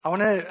I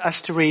want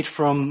us to read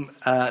from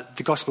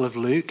the Gospel of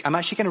Luke. I'm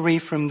actually going to read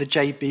from the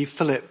J.B.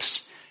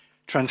 Phillips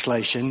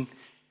translation.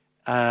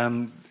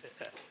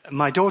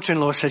 My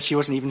daughter-in-law said she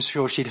wasn't even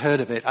sure she'd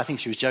heard of it. I think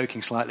she was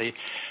joking slightly.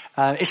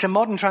 It's a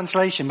modern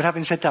translation, but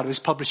having said that, it was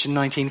published in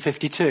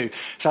 1952.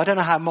 So I don't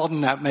know how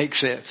modern that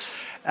makes it.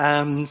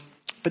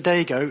 But there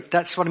you go.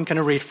 That's what I'm going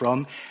to read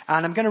from.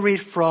 And I'm going to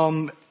read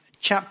from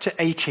chapter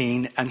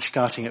 18 and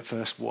starting at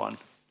verse 1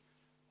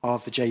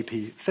 of the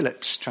J.B.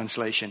 Phillips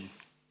translation.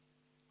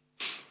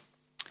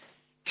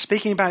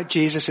 Speaking about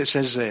Jesus, it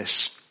says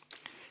this: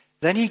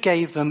 Then he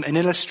gave them an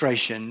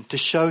illustration to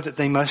show that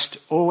they must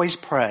always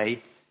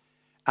pray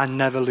and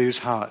never lose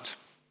heart.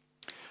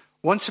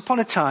 Once upon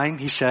a time,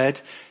 he said,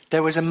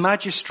 there was a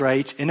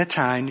magistrate in a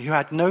town who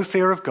had no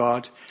fear of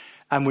God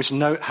and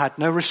had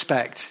no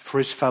respect for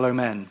his fellow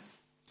men.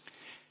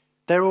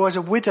 There was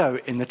a widow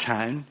in the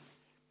town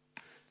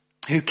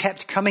who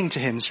kept coming to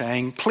him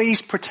saying,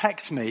 please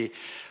protect me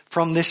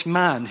from this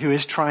man who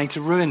is trying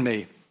to ruin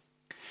me.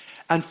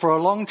 And for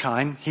a long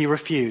time, he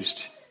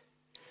refused.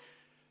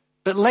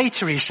 But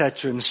later he said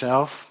to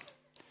himself,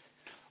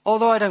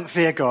 although I don't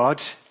fear God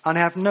and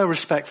I have no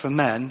respect for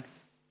men,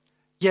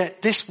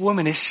 yet this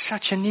woman is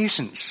such a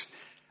nuisance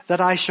that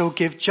I shall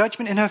give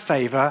judgment in her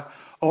favor,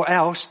 or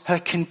else her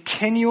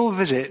continual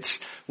visits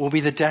will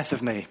be the death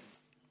of me.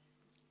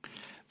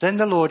 Then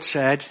the Lord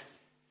said,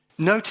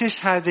 notice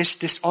how this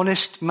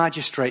dishonest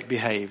magistrate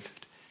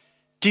behaved.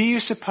 Do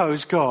you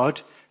suppose God,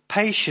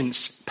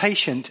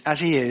 patient as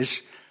he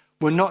is,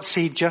 will not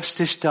see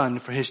justice done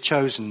for his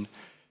chosen,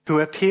 who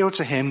appeal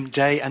to him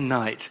day and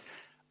night?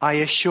 I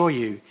assure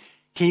you,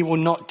 he will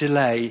not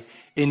delay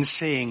in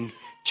seeing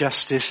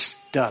justice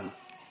done.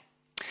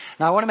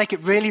 Now I want to make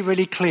it really,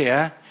 really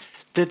clear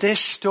that this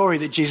story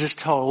that Jesus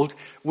told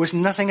was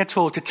nothing at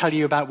all to tell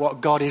you about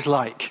what God is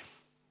like.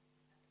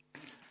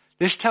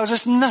 This tells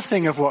us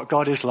nothing of what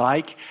God is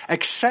like,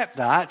 except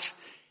that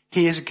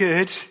he is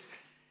good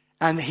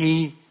and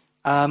he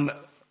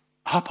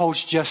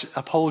upholds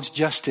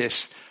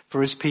justice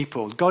for his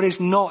people. God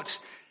is not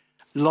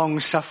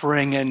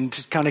long-suffering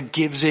and kind of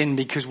gives in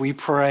because we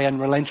pray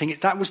and relenting.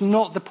 That was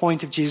not the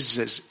point of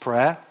Jesus'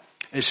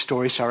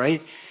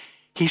 story.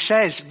 He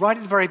says right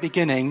at the very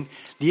beginning,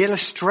 the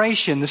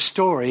illustration, the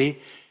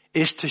story,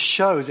 is to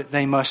show that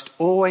they must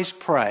always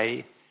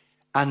pray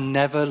and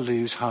never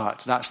lose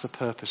heart. That's the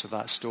purpose of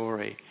that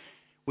story.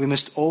 We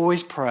must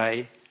always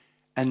pray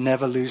and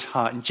never lose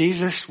heart. And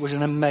Jesus was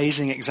an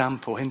amazing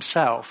example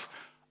himself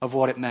of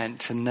what it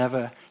meant to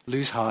never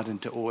lose heart and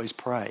to always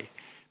pray.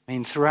 I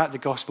mean, throughout the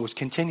Gospels,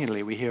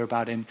 continually we hear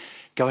about him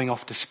going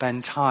off to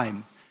spend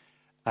time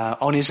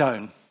on his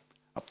own,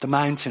 up the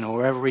mountain or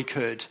wherever he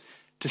could,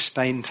 to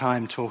spend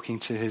time talking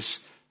to his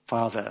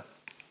Father.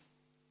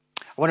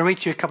 I want to read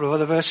to you a couple of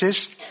other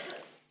verses.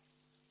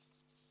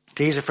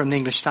 These are from the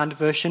English Standard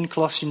Version,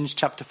 Colossians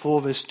chapter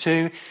 4, verse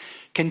 2.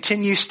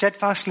 Continue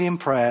steadfastly in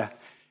prayer,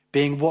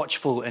 being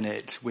watchful in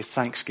it with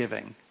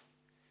thanksgiving.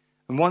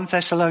 And 1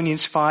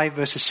 Thessalonians 5,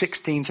 verses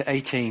 16 to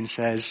 18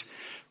 says,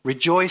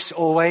 rejoice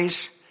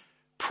always,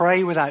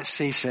 pray without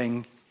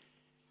ceasing,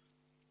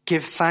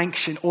 give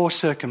thanks in all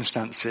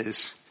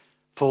circumstances,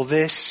 for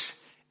this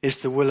is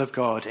the will of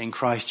God in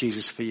Christ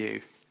Jesus for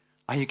you.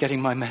 Are you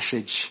getting my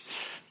message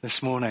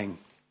this morning?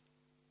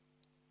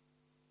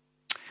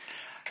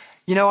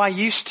 You know, I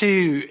used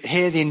to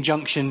hear the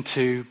injunction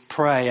to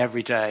pray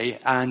every day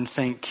and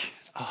think,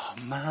 oh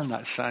man,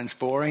 that sounds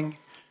boring.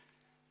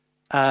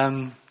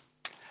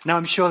 Now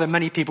I'm sure there are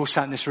many people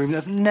sat in this room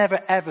that have never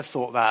ever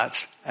thought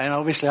that. And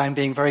obviously I'm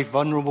being very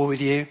vulnerable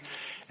with you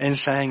in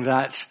saying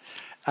that.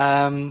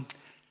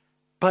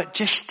 But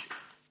just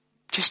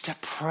to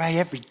pray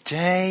every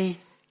day.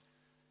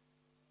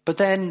 But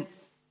then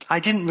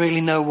I didn't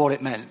really know what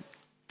it meant.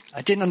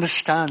 I didn't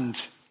understand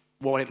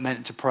what it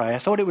meant to pray. I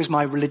thought it was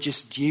my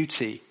religious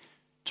duty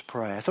to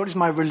pray. I thought it was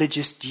my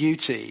religious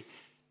duty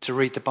to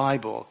read the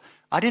Bible.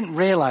 I didn't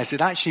realize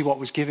that actually what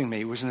was giving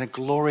me was a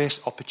glorious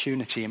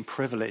opportunity and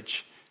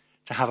privilege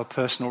to have a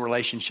personal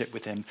relationship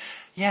with him.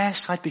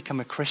 Yes, I'd become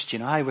a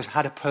Christian. I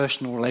had a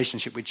personal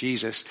relationship with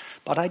Jesus,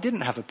 but I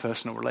didn't have a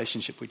personal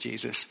relationship with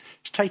Jesus.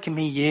 It's taken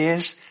me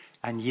years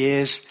and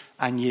years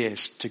and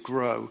years to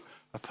grow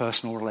a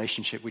personal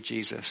relationship with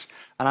Jesus.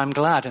 And I'm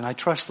glad and I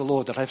trust the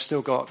Lord that I've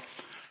still got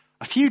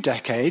a few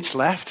decades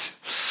left,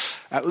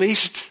 at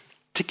least,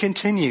 to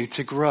continue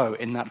to grow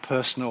in that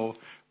personal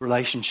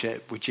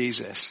relationship with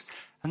Jesus.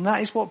 And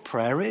that is what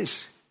prayer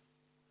is.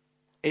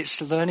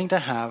 It's learning to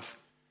have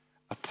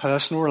a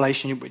personal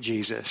relationship with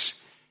Jesus,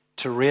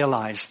 to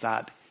realize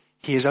that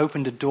he has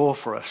opened a door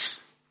for us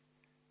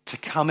to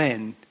come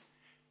in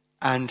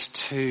and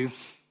to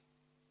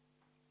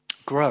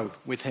grow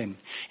with him.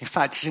 In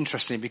fact, it's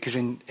interesting because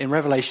in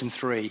Revelation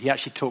 3, he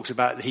actually talks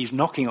about that he's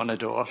knocking on a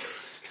door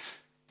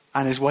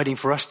and is waiting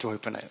for us to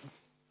open it.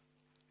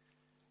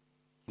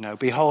 You know,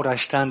 behold, I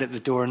stand at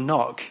the door and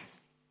knock.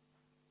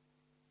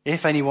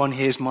 If anyone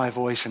hears my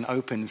voice and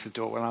opens the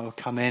door, well, I will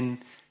come in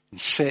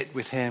and sit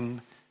with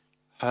him,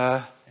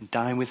 her, and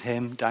dine with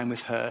him, dine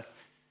with her.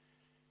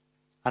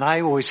 And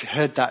I always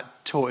heard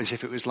that taught as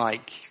if it was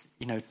like,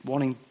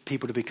 wanting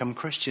people to become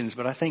Christians.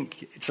 But I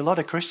think it's a lot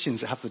of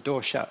Christians that have the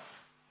door shut.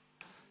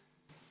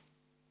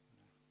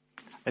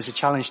 As a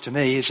challenge to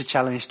me, it's a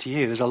challenge to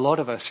you. There's a lot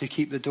of us who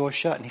keep the door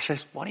shut. And he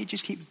says, why don't you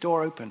just keep the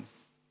door open?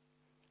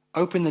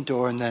 Open the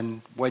door and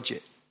then wedge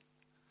it.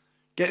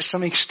 Get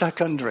something stuck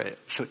under it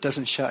so it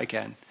doesn't shut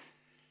again.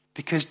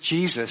 Because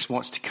Jesus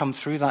wants to come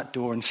through that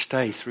door and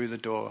stay through the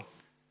door.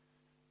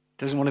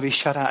 Doesn't want to be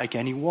shut out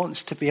again. He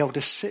wants to be able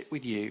to sit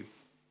with you.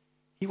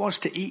 He wants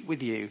to eat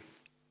with you.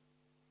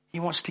 He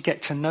wants to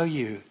get to know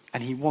you.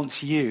 And he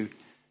wants you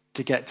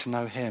to get to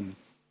know him.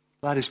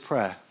 That is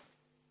prayer.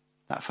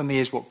 That for me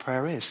is what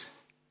prayer is.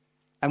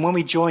 And when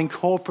we join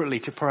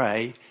corporately to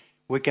pray,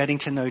 we're getting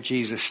to know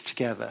Jesus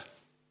together.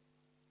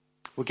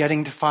 We're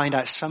getting to find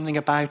out something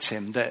about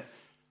him that,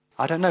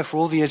 I don't know, for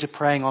all the years of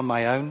praying on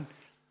my own,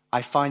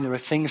 I find there are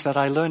things that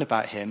I learn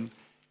about him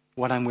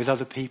when I'm with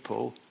other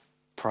people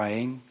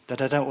praying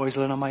that I don't always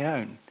learn on my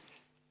own.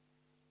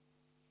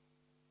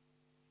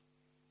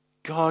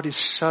 God is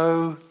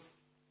so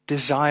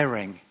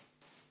desiring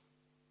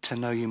to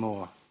know you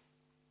more.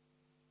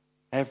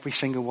 Every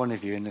single one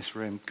of you in this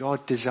room,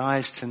 God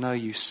desires to know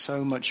you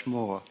so much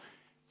more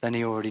than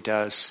he already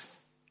does.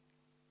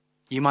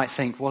 You might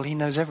think, well, he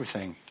knows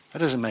everything. That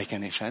doesn't make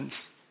any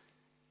sense.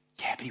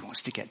 Yeah, but he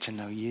wants to get to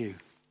know you.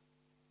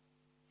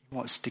 He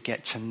wants to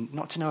get to,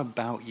 not to know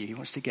about you, he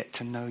wants to get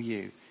to know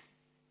you.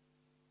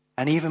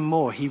 And even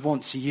more, he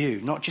wants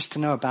you, not just to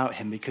know about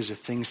him because of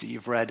things that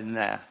you've read in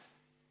there,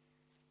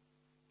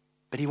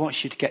 but he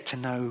wants you to get to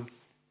know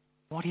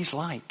what he's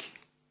like.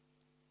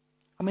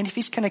 I mean, if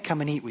he's going to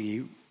come and eat with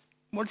you,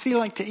 what does he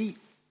like to eat?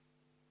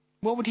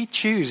 What would he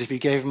choose if you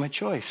gave him a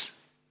choice?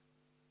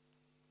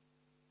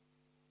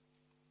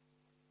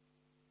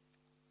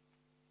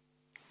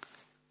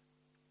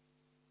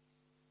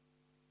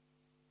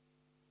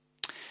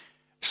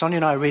 Sonia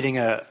and I are reading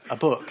a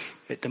book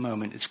at the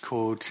moment. It's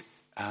called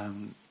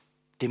The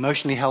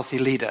Emotionally Healthy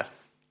Leader.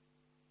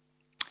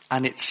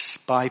 And it's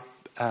by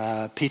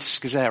Peter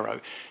Scazzero,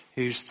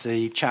 who's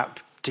the chap,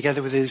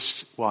 together with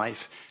his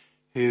wife,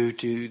 who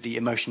do the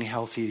Emotionally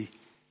Healthy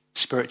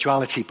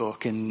Spirituality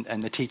book and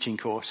the teaching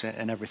course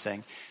and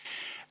everything.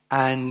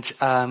 And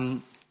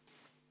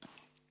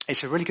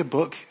it's a really good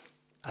book.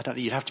 I don't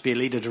think you'd have to be a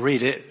leader to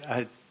read it.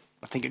 I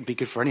think it'd be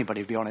good for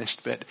anybody, to be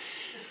honest. But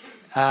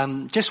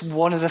just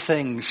one of the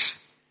things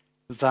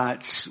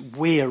that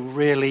we are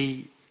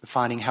really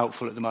finding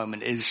helpful at the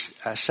moment is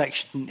a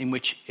section in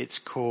which it's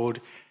called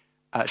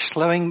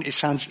slowing. It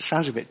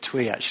sounds a bit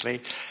twee,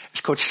 actually. It's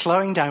called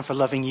Slowing Down for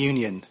Loving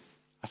Union.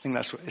 I think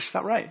is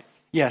that right?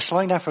 Yeah,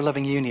 Slowing Down for a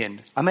Loving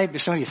Union. I may be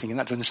some of you thinking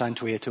that doesn't sound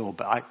twee at all,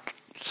 but I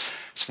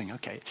just think,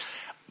 okay.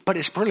 But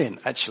it's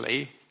brilliant,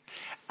 actually.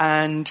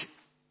 And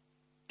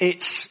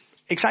it's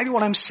exactly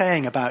what I'm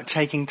saying about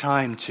taking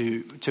time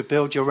to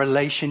build your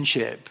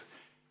relationship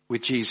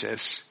with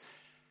Jesus.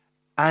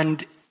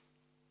 And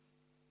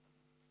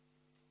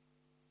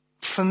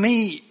for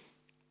me,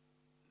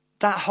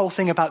 that whole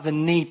thing about the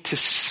need to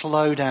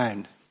slow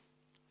down.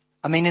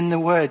 I mean, in the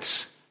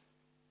words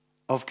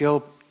of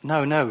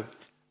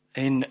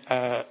in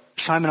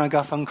Simon and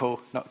Garfunkel,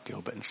 not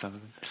Gilbert and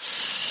Sullivan.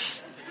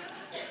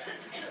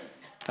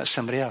 That's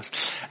somebody else.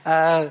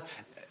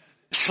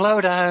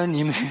 Slow down,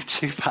 you move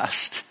too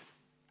fast.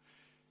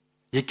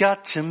 You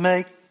got to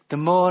make the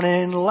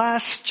morning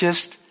last,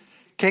 just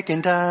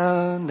kicking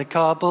down the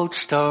cobbled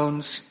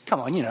stones. Come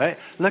on, you know it.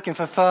 Looking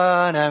for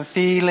fun and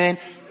feeling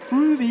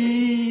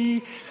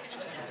groovy.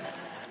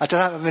 I don't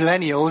know about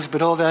millennials,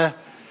 but all the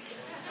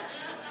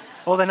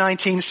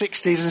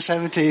 1960s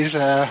and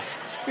 70s,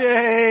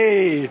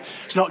 yay!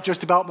 It's not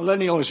just about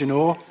millennials, you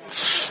know.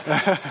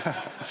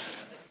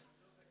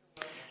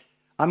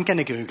 I'm going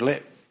to Google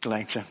it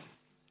later.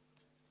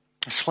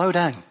 Slow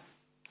down.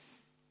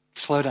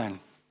 Slow down.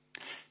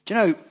 Do you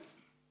know,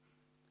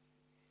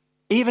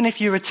 even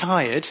if you're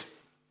retired,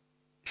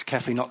 it's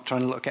carefully not trying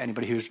to look at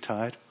anybody who's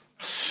retired,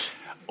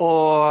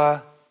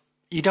 or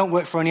you don't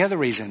work for any other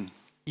reason,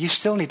 you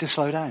still need to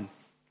slow down.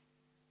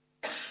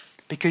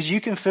 Because you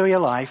can fill your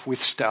life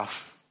with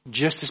stuff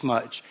just as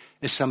much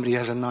as somebody who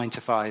has a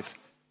 9-to-5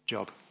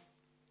 job.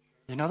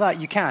 You know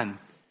that? You can.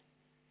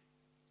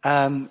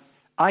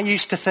 I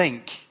used to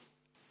think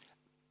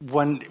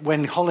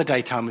when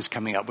holiday time was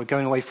coming up, we're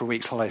going away for a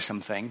week's holiday or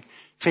something,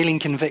 feeling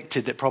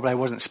convicted that probably I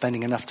wasn't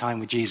spending enough time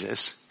with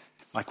Jesus,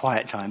 my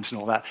quiet times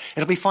and all that.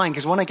 It'll be fine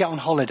because when I get on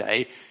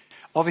holiday,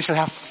 obviously I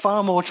have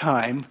far more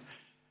time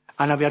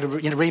and I'll be able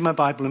to read my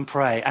Bible and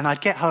pray. And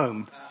I'd get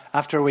home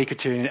after a week or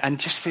two and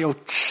just feel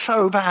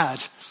so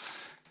bad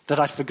that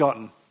I'd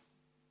forgotten.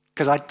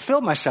 Because I'd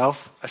filled my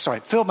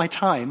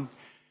time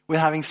with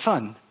having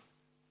fun.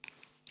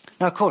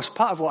 Now, of course,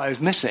 part of what I was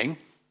missing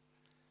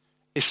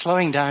is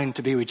slowing down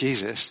to be with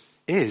Jesus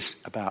is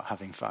about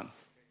having fun.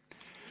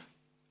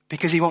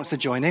 Because he wants to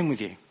join in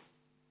with you.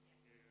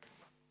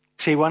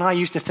 See, when I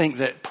used to think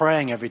that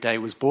praying every day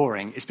was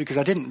boring, it's because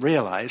I didn't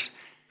realize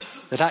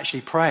that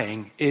actually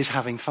praying is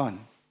having fun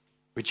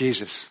with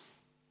Jesus.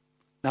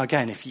 Now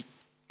again, if you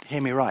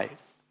hear me right,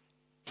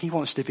 He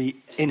wants to be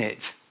in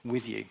it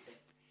with you.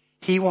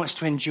 He wants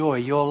to enjoy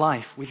your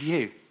life with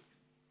you.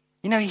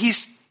 You know,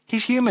 he's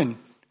human.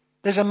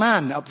 There's a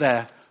man up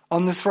there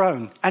on the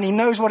throne, and he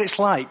knows what it's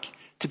like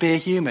to be a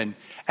human.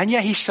 And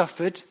yeah, he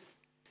suffered,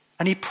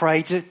 and he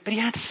prayed, but he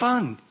had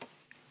fun.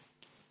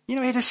 You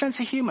know, he had a sense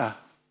of humor.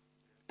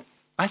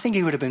 I think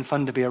he would have been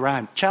fun to be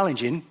around.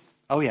 Challenging,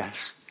 oh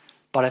yes,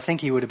 but I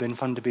think he would have been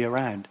fun to be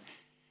around.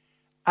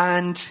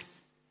 And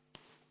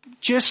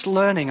just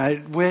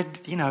learning, we're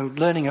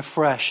learning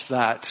afresh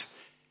that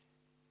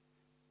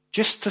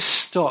just to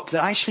stop,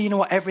 that actually, you know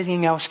what,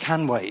 everything else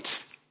can wait.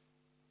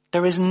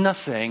 There is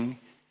nothing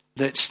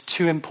that's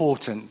too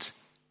important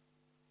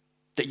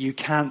that you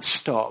can't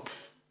stop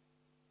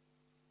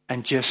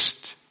and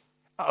just,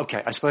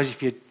 okay, I suppose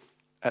if you're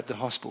at the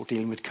hospital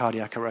dealing with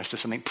cardiac arrest or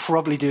something,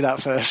 probably do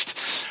that first.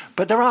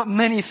 But there aren't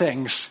many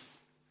things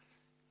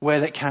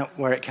where it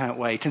can't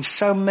wait. And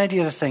so many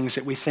of the things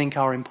that we think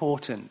are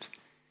important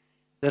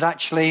that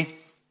actually,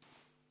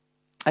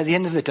 at the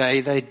end of the day,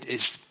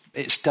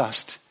 it's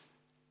dust.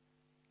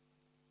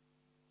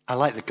 I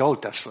like the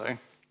gold dust though.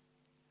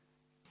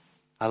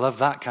 I love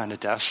that kind of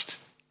dust.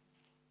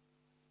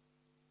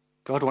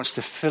 God wants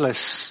to fill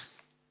us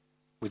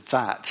with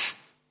that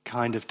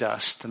kind of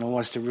dust. And I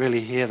want us to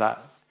really hear that,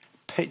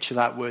 picture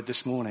that word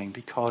this morning,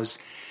 because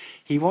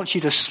he wants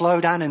you to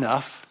slow down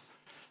enough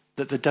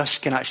that the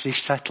dust can actually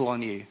settle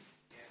on you.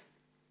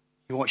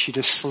 He wants you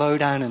to slow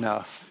down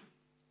enough.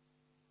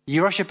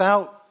 You rush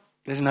about,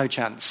 there's no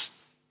chance.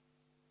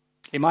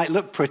 It might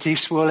look pretty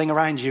swirling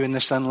around you in the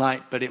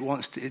sunlight, but it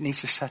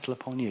needs to settle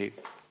upon you.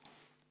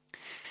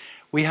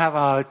 We have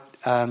our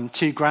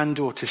 2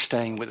 granddaughters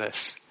staying with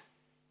us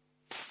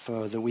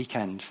for the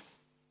weekend,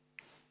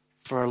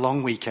 for a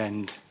long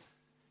weekend.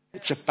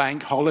 It's a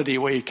bank holiday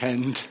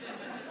weekend.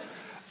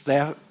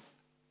 They're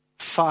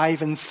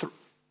 5 and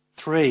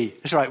 3.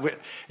 That's right.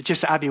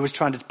 Just Abby was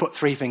trying to put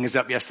 3 fingers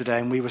up yesterday,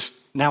 and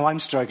now I'm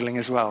struggling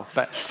as well.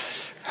 But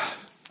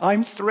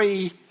I'm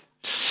 3.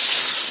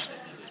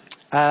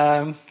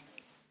 If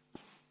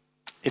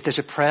there's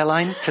a prayer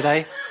line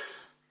today,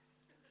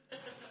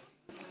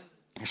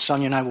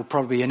 Sonia and I will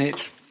probably be in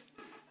it.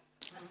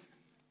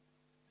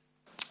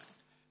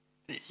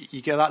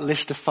 You get that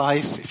list of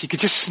 5. If you could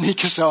just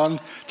sneak us on,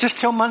 just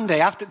till Monday.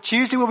 After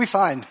Tuesday, we'll be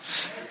fine.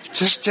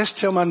 Just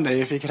till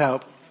Monday, if you could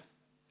help.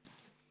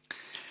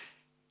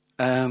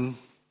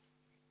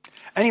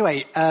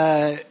 Anyway,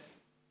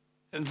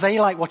 they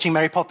like watching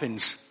Mary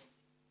Poppins.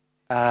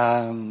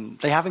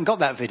 They haven't got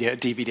that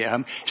DVD at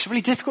home. It's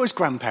really difficult as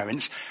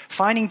grandparents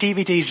finding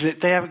DVDs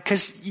that they have,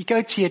 because you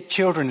go to your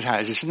children's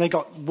houses and they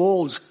got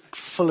walls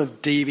full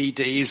of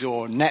DVDs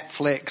or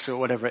Netflix or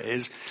whatever it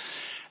is.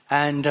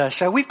 And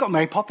so we've got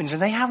Mary Poppins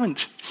and they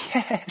haven't.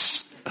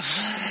 Yes.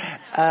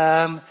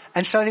 And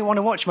so they want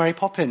to watch Mary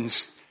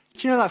Poppins.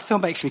 Do you know that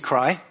film makes me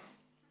cry?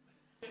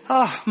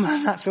 Oh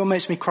man, that film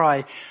makes me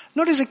cry.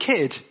 Not as a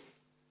kid.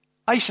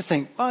 I used to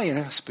think, well, you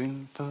know, a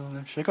spoonful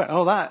of sugar.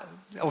 Oh, that.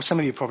 Or some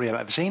of you probably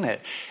haven't ever seen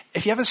it.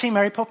 If you haven't seen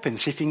Mary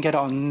Poppins, if you can get it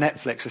on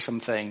Netflix or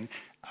something,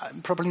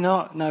 probably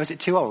not. No, is it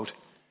too old?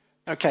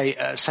 Okay,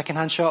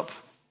 second-hand shop.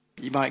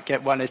 You might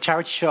get one, a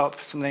charity shop,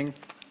 something.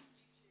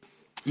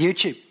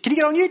 YouTube. Can you get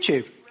it on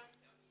YouTube?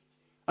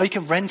 Oh, you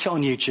can rent it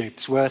on YouTube.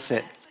 It's worth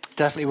it.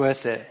 Definitely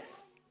worth it.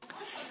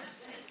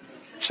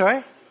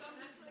 Sorry?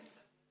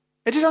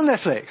 It is on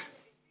Netflix.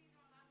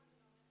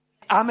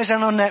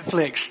 Amazon on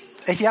Netflix.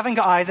 If you haven't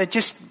got either,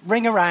 just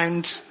ring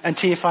around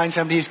until you find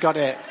somebody who's got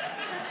it.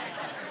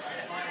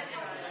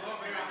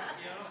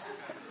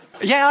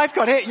 Yeah, I've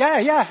got it.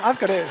 Yeah, I've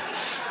got it.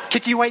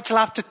 Could you wait till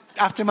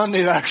after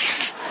Monday though?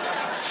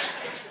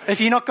 If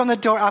you knock on the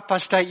door at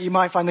 8:30, you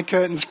might find the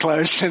curtains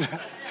closed.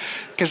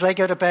 Because they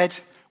go to bed,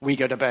 we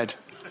go to bed.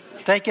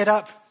 They get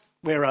up,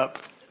 we're up.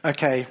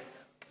 Okay.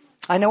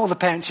 I know all the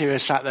parents here are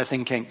sat there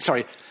thinking,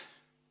 sorry,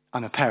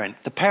 I'm a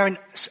parent. The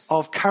parents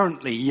of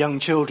currently young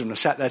children are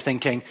sat there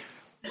thinking,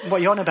 what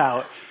are you on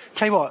about?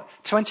 Tell you what,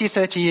 20 or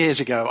 30 years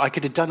ago, I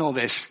could have done all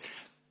this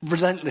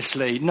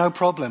relentlessly, no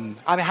problem.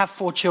 I have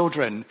 4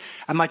 children,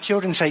 and my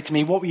children say to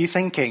me, what were you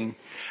thinking?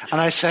 And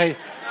I say,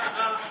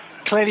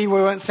 clearly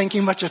we weren't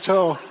thinking much at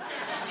all.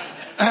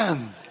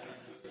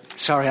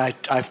 Sorry,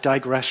 I've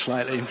digressed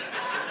slightly.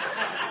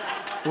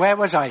 Where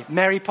was I?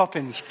 Mary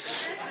Poppins.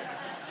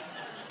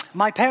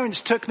 My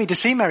parents took me to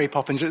see Mary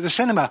Poppins at the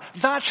cinema.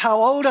 That's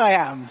how old I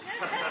am.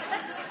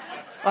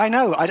 I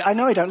know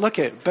I don't look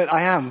it, but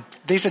I am.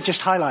 These are just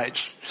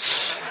highlights.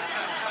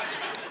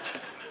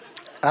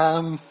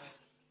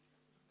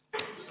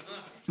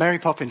 Mary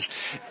Poppins.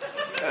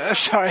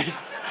 Sorry.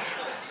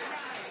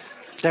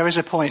 There is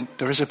a point.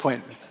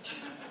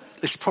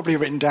 It's probably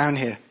written down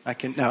here. I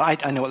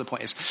know what the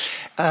point is.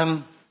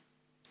 I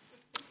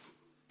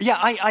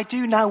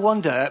do now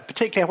wonder,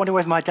 particularly I wonder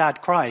whether my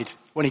dad cried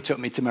when he took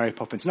me to Mary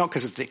Poppins. Not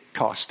because of the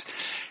cost.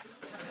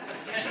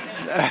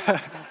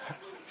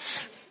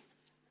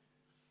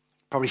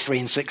 Probably 3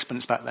 and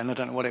 6pence back then. I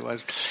don't know what it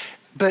was.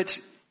 But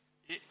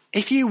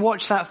if you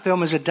watch that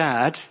film as a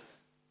dad,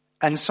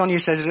 and Sonia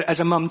says as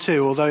a mum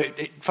too, although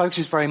it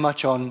focuses very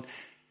much on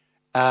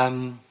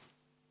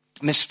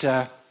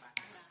Mr.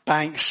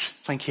 Banks,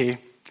 thank you.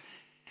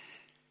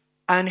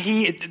 And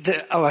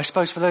I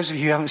suppose for those of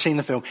you who haven't seen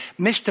the film,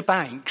 Mr.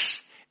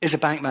 Banks is a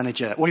bank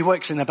manager. Well, he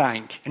works in a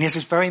bank, and he has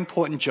this very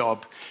important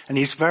job, and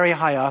he's very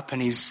high up,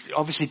 and he's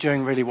obviously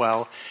doing really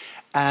well.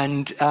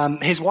 And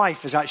his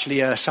wife is actually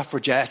a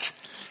suffragette,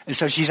 and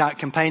so she's out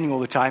campaigning all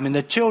the time, and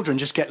the children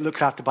just get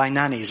looked after by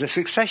nannies, a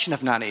succession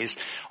of nannies,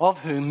 of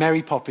whom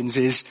Mary Poppins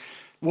is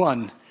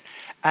one.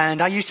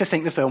 And I used to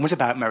think the film was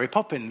about Mary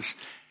Poppins,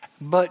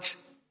 but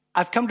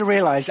I've come to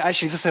realize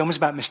actually the film is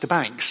about Mr.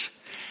 Banks.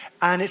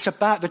 And it's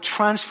about the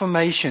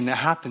transformation that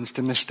happens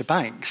to Mr.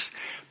 Banks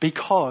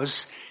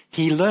because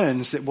he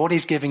learns that what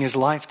he's giving his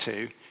life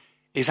to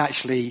is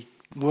actually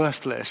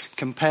worthless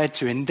compared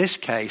to, in this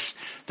case,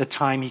 the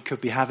time he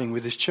could be having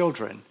with his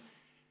children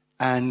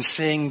and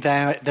seeing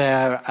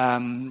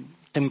them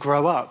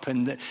grow up.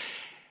 And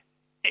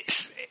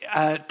it's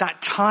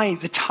that time,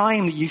 the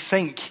time that you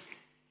think,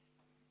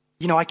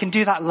 I can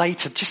do that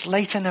later. Just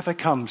later never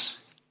comes.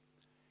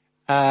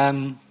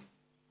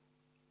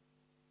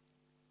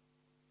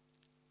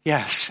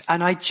 Yes,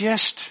 and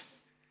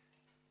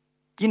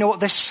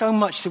there's so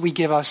much that we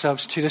give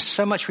ourselves to. There's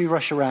so much we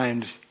rush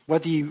around.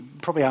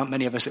 Probably aren't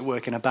many of us that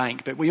work in a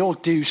bank, but we all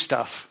do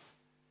stuff.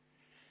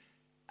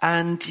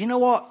 And you know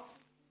what?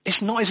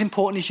 It's not as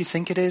important as you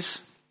think it is.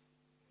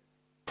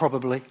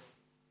 Probably.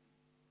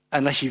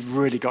 Unless you've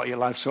really got your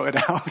life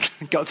sorted out,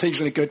 got things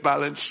in a good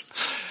balance.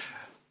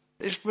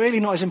 It's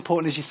really not as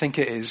important as you think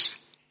it is.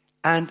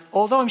 And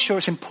although I'm sure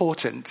it's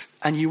important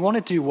and you want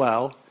to do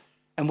well,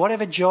 and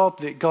whatever job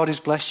that God has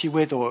blessed you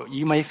with, or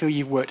you may feel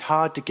you've worked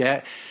hard to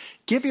get,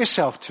 give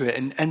yourself to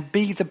it and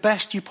be the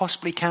best you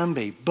possibly can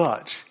be.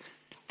 But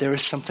there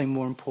is something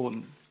more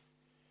important.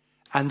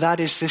 And that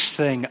is this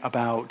thing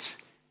about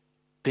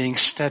being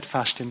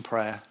steadfast in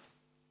prayer.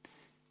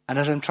 And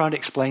as I'm trying to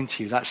explain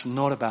to you, it's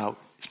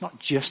not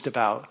just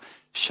about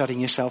shutting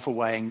yourself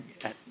away, and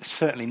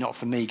certainly not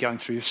for me going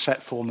through a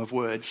set form of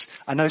words.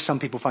 I know some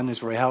people find those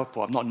very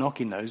helpful. I'm not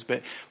knocking those,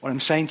 but what I'm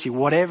saying to you,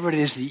 whatever it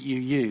is that you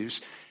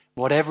use,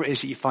 whatever it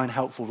is that you find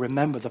helpful,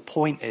 remember the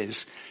point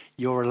is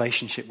your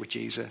relationship with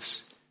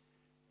Jesus.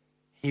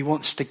 He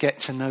wants to get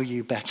to know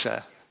you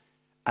better,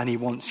 and he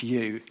wants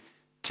you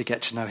to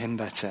get to know him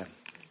better.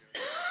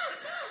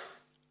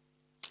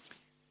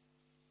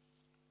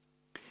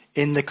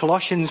 In the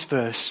Colossians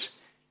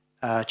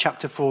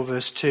chapter 4,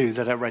 verse 2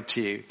 that I read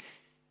to you,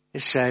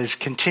 it says,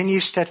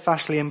 continue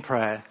steadfastly in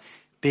prayer,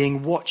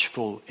 being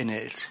watchful in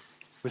it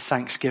with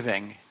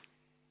thanksgiving.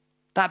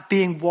 That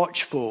being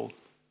watchful,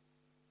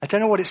 I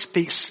don't know what it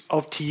speaks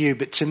of to you,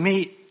 but to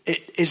me,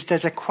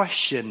 there's a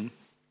question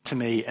to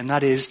me, and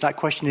that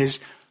question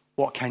is,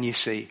 what can you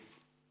see?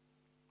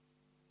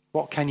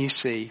 What can you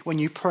see? When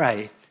you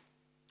pray,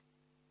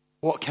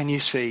 what can you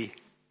see?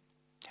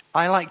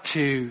 I like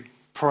to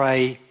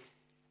pray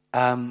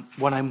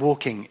when I'm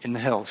walking in the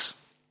hills.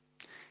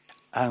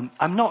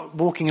 I'm not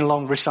walking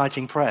along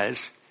reciting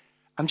prayers.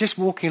 I'm just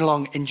walking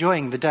along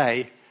enjoying the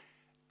day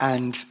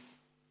and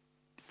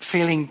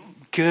feeling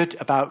good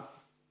about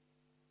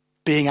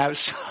being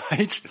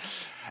outside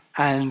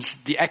and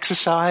the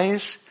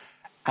exercise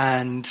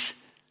and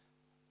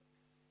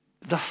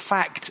the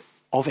fact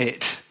of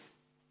it.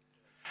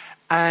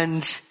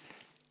 And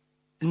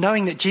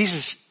knowing that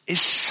Jesus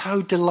is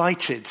so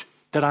delighted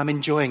that I'm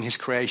enjoying his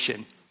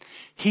creation.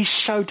 He's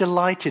so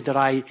delighted that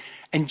I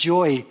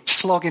enjoy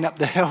slogging up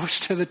the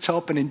hills to the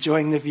top and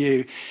enjoying the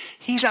view.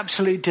 He's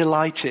absolutely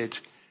delighted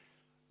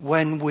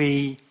when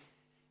we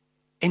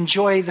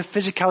enjoy the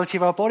physicality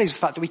of our bodies, the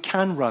fact that we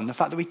can run, the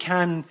fact that we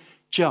can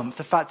jump,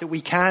 the fact that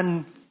we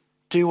can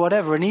do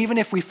whatever. And even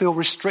if we feel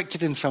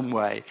restricted in some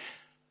way,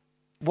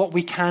 what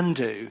we can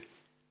do,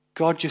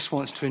 God just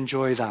wants to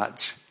enjoy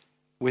that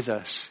with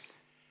us.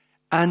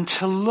 And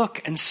to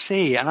look and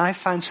see, and I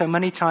found so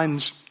many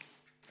times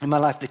in my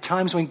life, the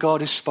times when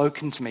God has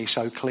spoken to me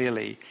so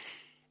clearly,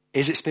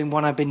 it's been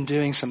when I've been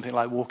doing something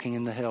like walking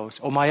in the hills.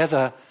 Or my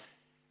other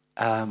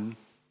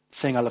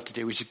thing I love to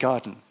do, which is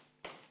garden.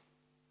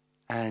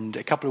 And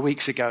a couple of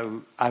weeks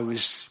ago, I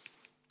was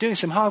doing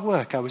some hard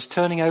work. I was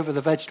turning over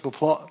the vegetable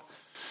plot.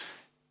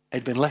 It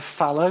had been left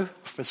fallow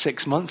for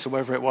 6 months or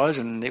whatever it was,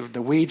 and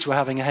the weeds were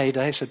having a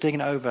heyday, so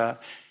digging it over.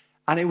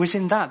 And it was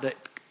in that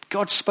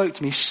God spoke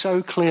to me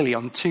so clearly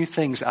on two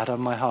things that I had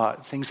on my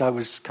heart, things I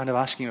was kind of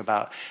asking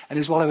about. And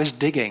it was while I was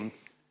digging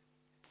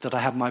that I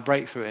had my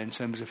breakthrough in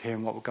terms of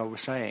hearing what God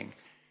was saying.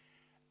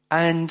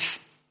 And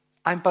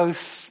I'm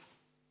both,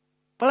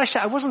 well,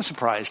 actually, I wasn't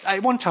surprised.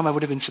 At one time I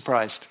would have been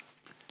surprised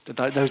that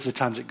those are the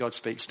times that God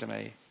speaks to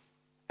me.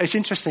 It's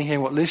interesting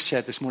hearing what Liz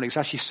shared this morning, because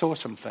I actually saw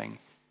something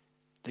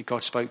that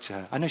God spoke to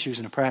her. I know she was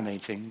in a prayer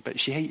meeting, but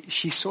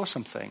she saw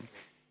something.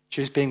 She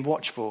was being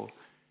watchful.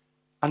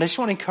 And I just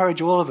want to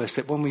encourage all of us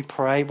that when we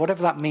pray,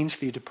 whatever that means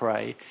for you to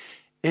pray,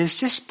 is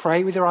just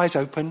pray with your eyes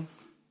open,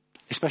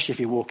 especially if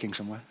you're walking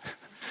somewhere.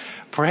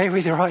 Pray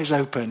with your eyes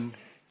open.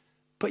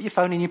 Put your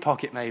phone in your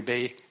pocket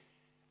maybe,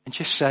 and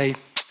just say,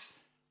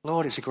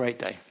 Lord, it's a great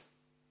day.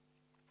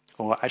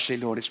 Or actually,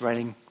 Lord, it's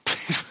raining.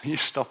 days when you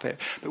stop it.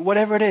 But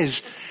whatever it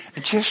is,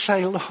 and just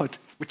say, Lord,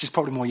 which is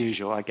probably more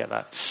usual, I get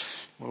that.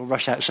 We'll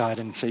rush outside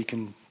and so you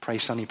can pray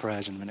sunny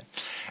prayers in a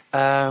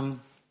minute.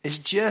 Is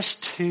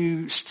just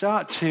to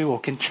start to or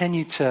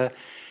continue to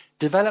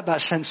develop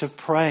that sense of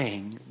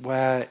praying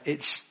where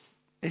it's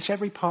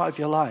every part of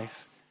your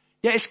life.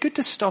 Yeah, it's good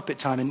to stop at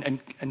time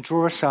and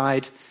draw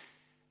aside.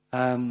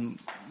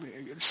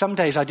 Some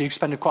days I do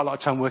spend quite a lot of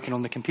time working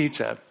on the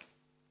computer.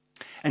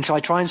 And so I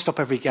try and stop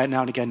every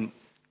now and again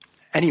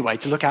anyway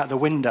to look out the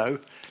window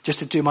just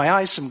to do my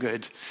eyes some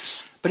good.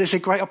 But it's a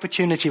great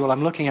opportunity while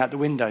I'm looking out the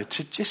window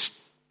to just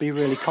be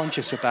really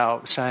conscious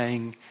about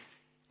saying,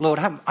 Lord,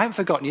 I haven't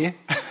forgotten you.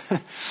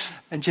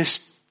 And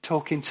just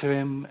talking to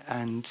him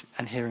and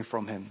hearing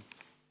from him.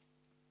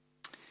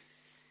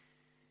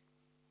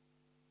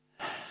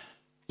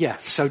 Yeah,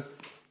 so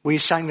we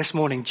sang this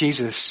morning,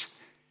 Jesus,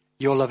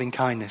 your loving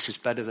kindness is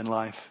better than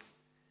life.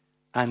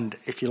 And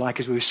if you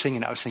like, as we were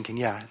singing, I was thinking,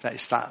 yeah,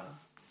 that's that.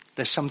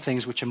 There's some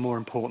things which are more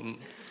important,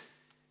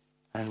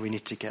 and we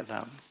need to get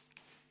that.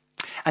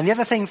 And the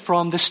other thing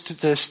from the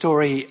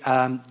story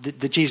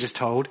that Jesus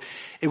told,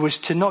 it was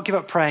to not give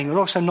up praying, but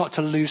also not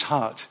to lose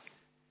heart,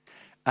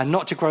 and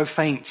not to grow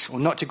faint or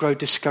not to grow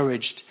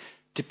discouraged,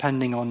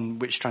 depending on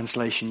which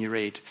translation you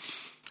read.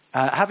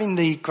 Having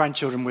the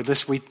grandchildren with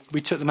us, we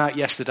took them out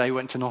yesterday,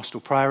 went to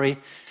Nostell Priory,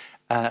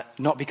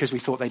 not because we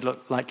thought they'd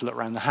like to look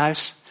around the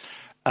house,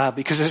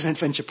 because there's an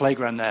adventure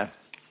playground there.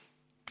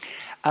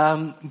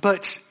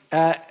 But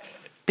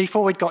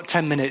before we'd got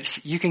 10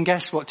 minutes, you can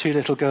guess what two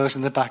little girls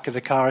in the back of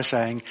the car are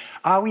saying.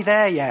 Are we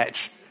there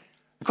yet?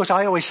 Of course,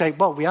 I always say,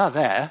 well, we are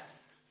there.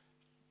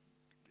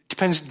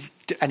 Depends.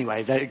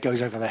 Anyway, it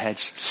goes over their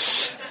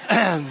heads.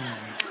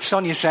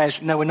 Sonia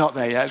says, no, we're not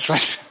there yet. So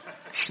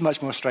she's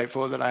much more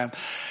straightforward than I am.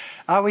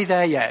 Are we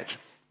there yet?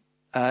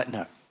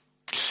 No.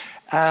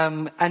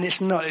 And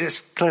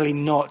it's clearly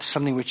not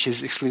something which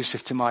is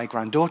exclusive to my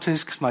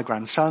granddaughters, because my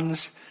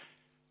grandsons,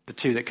 the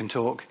two that can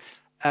talk,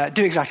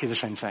 do exactly the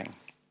same thing.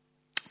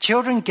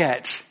 Children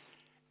get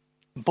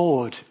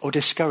bored or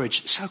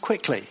discouraged so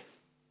quickly.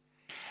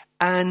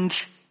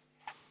 And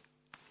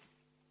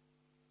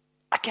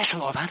I guess a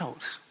lot of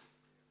adults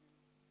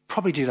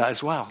probably do that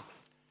as well.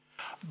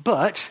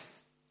 But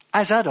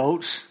as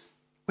adults,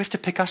 we have to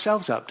pick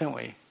ourselves up, don't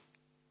we?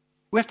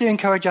 We have to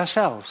encourage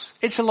ourselves.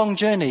 It's a long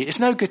journey. It's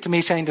no good to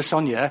me saying to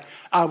Sonia,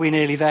 are we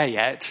nearly there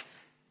yet?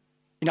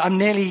 You know, I'm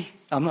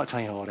not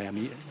telling you how old I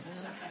am.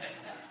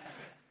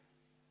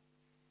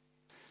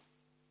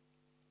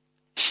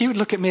 She would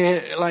look at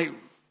me like,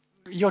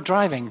 you're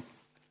driving.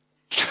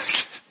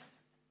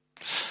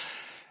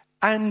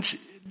 And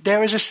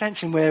there is a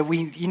sense in where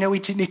we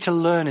do need to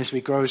learn as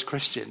we grow as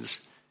Christians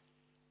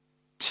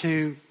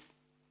to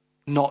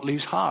not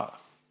lose heart.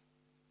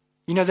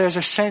 You know, there's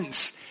a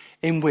sense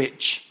in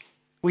which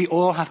we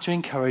all have to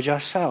encourage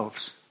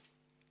ourselves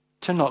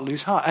to not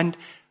lose heart. And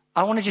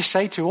I want to just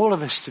say to all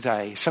of us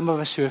today, some of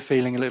us who are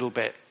feeling a little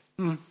bit,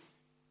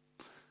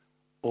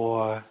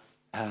 or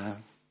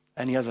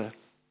any other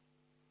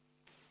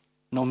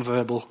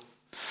non-verbal,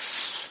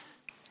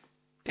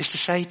 is to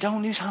say,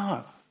 don't lose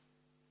heart.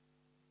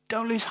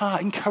 Don't lose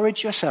heart.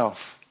 Encourage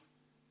yourself.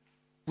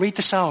 Read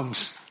the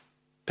Psalms.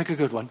 Pick a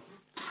good one.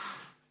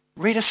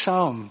 Read a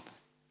psalm.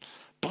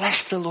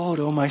 Bless the Lord,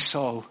 O my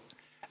soul,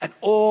 and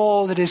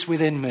all that is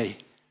within me.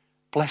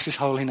 Bless his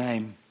holy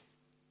name.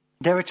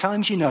 There are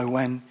times,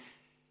 when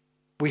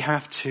we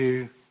have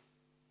to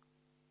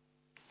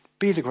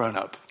be the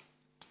grown-up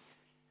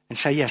and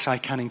say, yes, I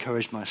can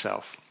encourage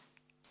myself.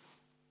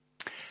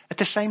 At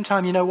the same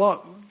time, you know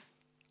what?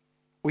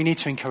 We need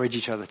to encourage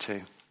each other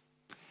too.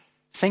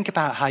 Think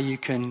about how you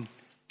can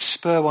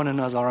spur one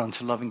another on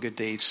to love and good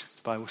deeds,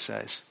 the Bible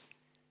says.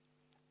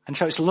 And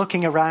so it's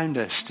looking around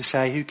us to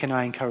say, who can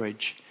I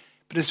encourage?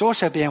 But it's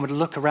also being able to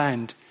look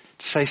around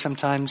to say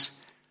sometimes,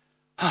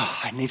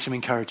 I need some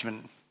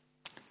encouragement.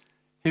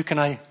 Who can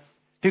I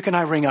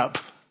ring up?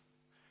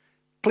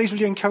 Please will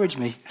you encourage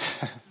me?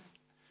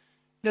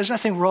 There's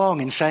nothing wrong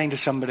in saying to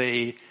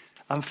somebody,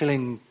 I'm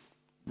feeling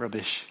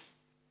rubbish.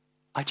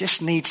 I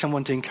just need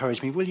someone to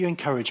encourage me. Will you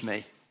encourage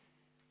me?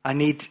 I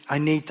need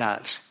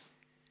that.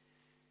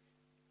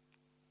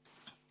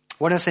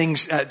 One of the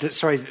things, the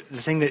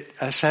thing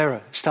that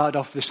Sarah started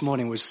off this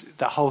morning was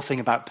that whole thing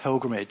about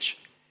pilgrimage.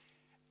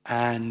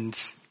 And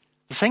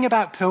the thing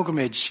about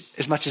pilgrimage,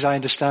 as much as I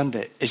understand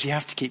it, is you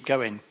have to keep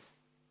going.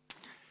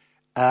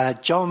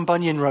 John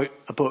Bunyan wrote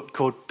a book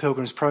called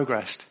Pilgrim's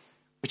Progress,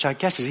 which I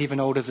guess is even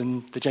older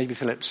than the J.B.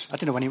 Phillips. I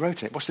don't know when he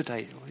wrote it. What's the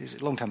date? Is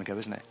it a long time ago,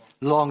 isn't it?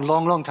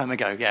 Long time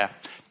ago, yeah.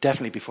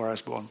 Definitely before I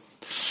was born.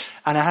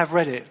 And I have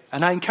read it.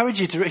 And I encourage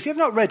you to, if you have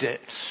not read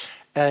it,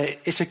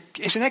 it's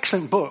an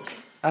excellent book.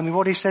 I mean,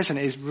 what he says in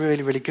it is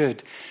really, really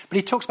good. But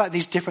he talks about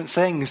these different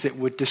things that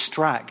would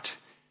distract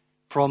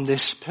from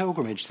this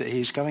pilgrimage that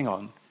he's going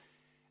on.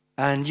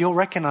 And you'll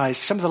recognize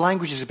some of the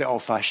language is a bit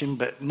old-fashioned,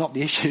 but not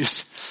the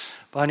issues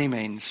by any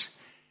means.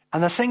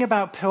 And the thing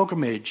about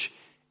pilgrimage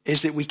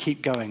is that we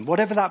keep going.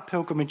 Whatever that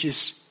pilgrimage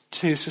is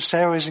to. So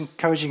Sarah is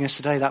encouraging us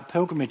today, that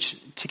pilgrimage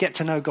to get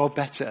to know God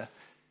better,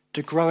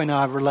 to grow in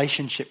our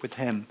relationship with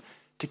him,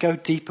 to go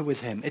deeper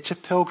with him. It's a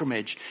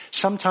pilgrimage.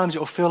 Sometimes it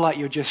will feel like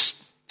you're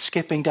just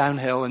skipping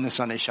downhill and the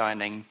sun is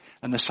shining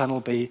and the sun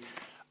will be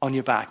on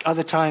your back.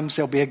 Other times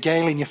there'll be a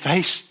gale in your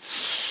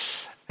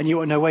face and you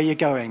won't know where you're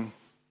going.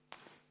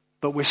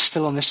 But we're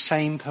still on the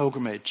same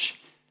pilgrimage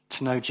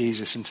to know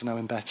Jesus and to know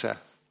him better.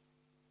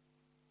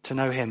 To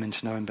know him and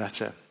to know him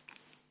better.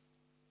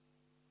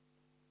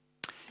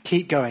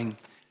 Keep going.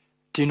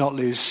 Do not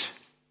lose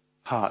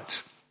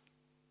heart.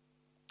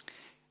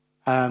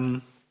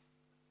 The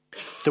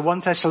 1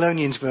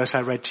 Thessalonians verse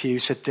I read to you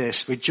said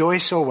this: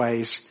 rejoice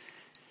always,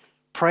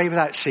 pray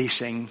without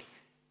ceasing,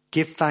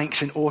 give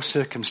thanks in all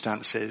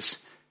circumstances,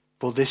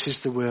 for this is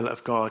the will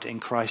of God in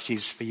Christ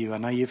Jesus for you. I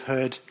know you've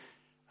heard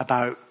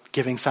about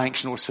giving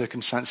thanks in all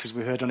circumstances.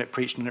 We heard on it,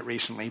 preached on it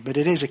recently, but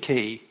it is a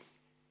key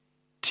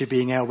to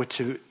being able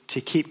to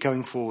keep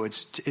going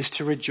forwards, is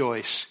to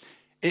rejoice.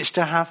 It's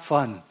to have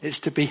fun. It's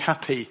to be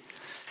happy.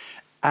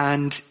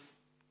 And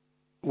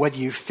whether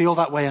you feel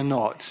that way or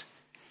not,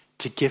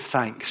 to give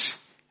thanks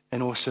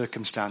in all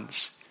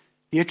circumstance.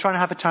 You're trying to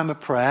have a time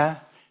of prayer,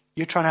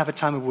 you're trying to have a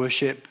time of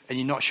worship, and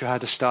you're not sure how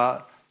to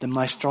start, then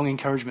my strong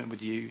encouragement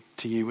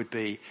to you would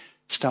be,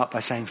 start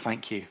by saying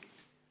thank you.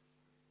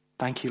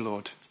 Thank you,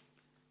 Lord.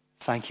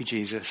 Thank you,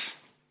 Jesus.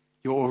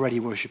 You're already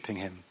worshipping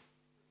him.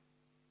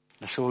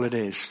 That's all it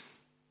is.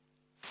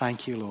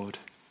 Thank you, Lord.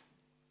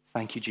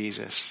 Thank you,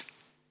 Jesus.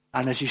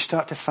 And as you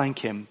start to thank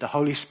him, the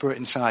Holy Spirit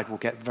inside will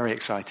get very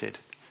excited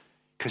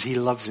because he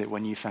loves it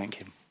when you thank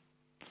him.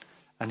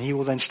 And he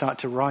will then start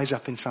to rise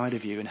up inside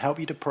of you and help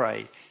you to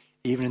pray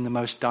even in the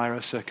most dire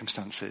of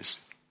circumstances.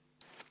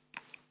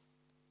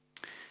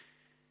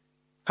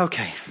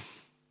 Okay.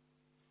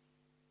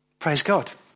 Praise God.